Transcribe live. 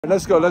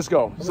Let's go, let's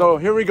go. So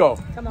here we go.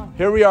 Come on.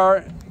 Here we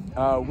are.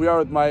 We are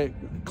with my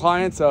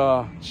clients,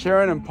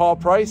 Sharon and Paul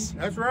Price.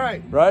 That's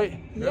right. Right?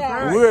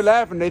 Yeah. And we were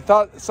laughing. They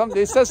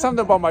said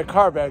something about my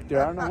car back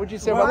there. I don't know. What'd you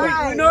say about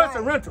that? We know it's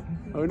a rental.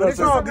 Oh, we know But it's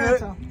it's a all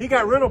rental. good. He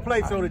got rental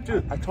plates on it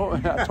too. I told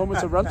him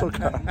it's a rental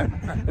car.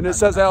 And it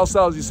says Al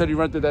Sells. He said he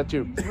rented that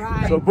too.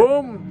 Right. So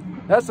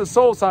boom, that's the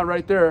sold sign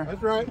right there.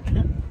 That's right.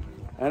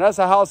 And that's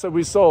a house that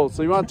we sold.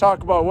 So you want to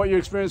talk about what your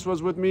experience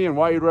was with me and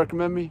why you'd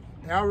recommend me?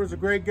 Howard's a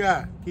great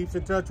guy. Keeps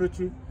in touch with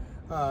you.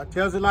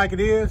 Tells it like it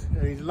is,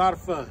 and he's a lot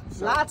of fun.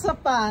 So. Lots of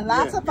fun.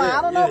 Lots Yeah, of fun. yeah,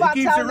 I don't know yeah, about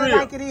he keeps telling it it real.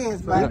 like it is,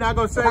 So but he's not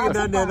gonna say lots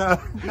of nothing fun.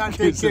 and not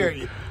take care of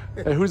you.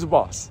 Hey, who's the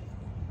boss?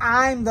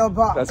 I'm the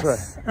boss. That's right.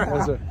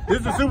 That's right. This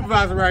is the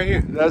supervisor right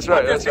here. That's right.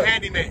 I'm That's just the right.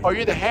 handyman. Oh,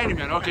 you're the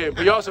handyman. Okay,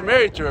 but you're also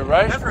married to her,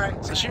 right? That's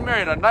right. So she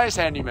married a nice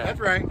handyman. That's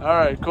right. All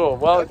right, cool.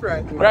 Well, That's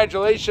right.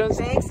 Congratulations.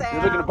 Thanks, You're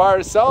Al. looking to buy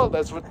or sell.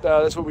 That's what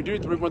we do.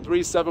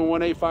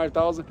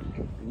 313-718-5000.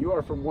 And you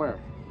are from where?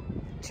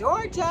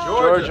 Georgia.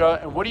 Georgia.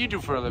 And what do you do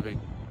for a living?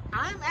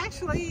 I'm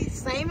actually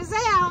same as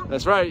Al.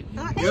 That's right.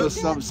 So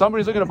Agent.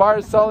 somebody's looking to buy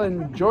or sell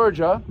in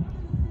Georgia.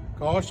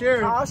 Call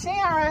Sharon. Call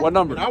Sharon. What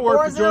number? I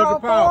work for Georgia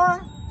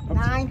Power.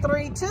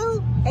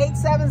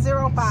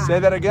 404-932-8705. Say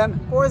that again.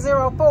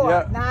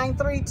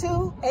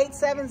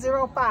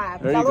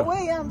 404-932-8705. There you Keller go.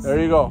 Williams. There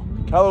you go.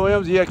 Keller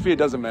Williams, EXP, it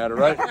doesn't matter,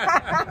 right?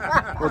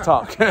 We'll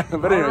talk. But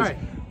All anyways, right.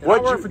 And I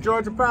work for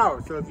Georgia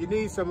Power, so if you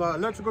need some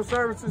electrical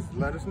services,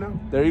 let us know.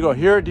 there you go.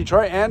 Here at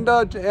Detroit and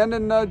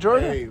in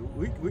Georgia. Hey,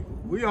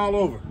 we all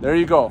over. There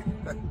you go.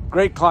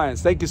 Great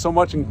clients. Thank you so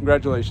much and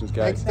congratulations,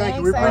 guys. Thank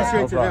you. We Thanks,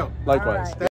 Al. appreciate your No help. problem. Likewise. All right.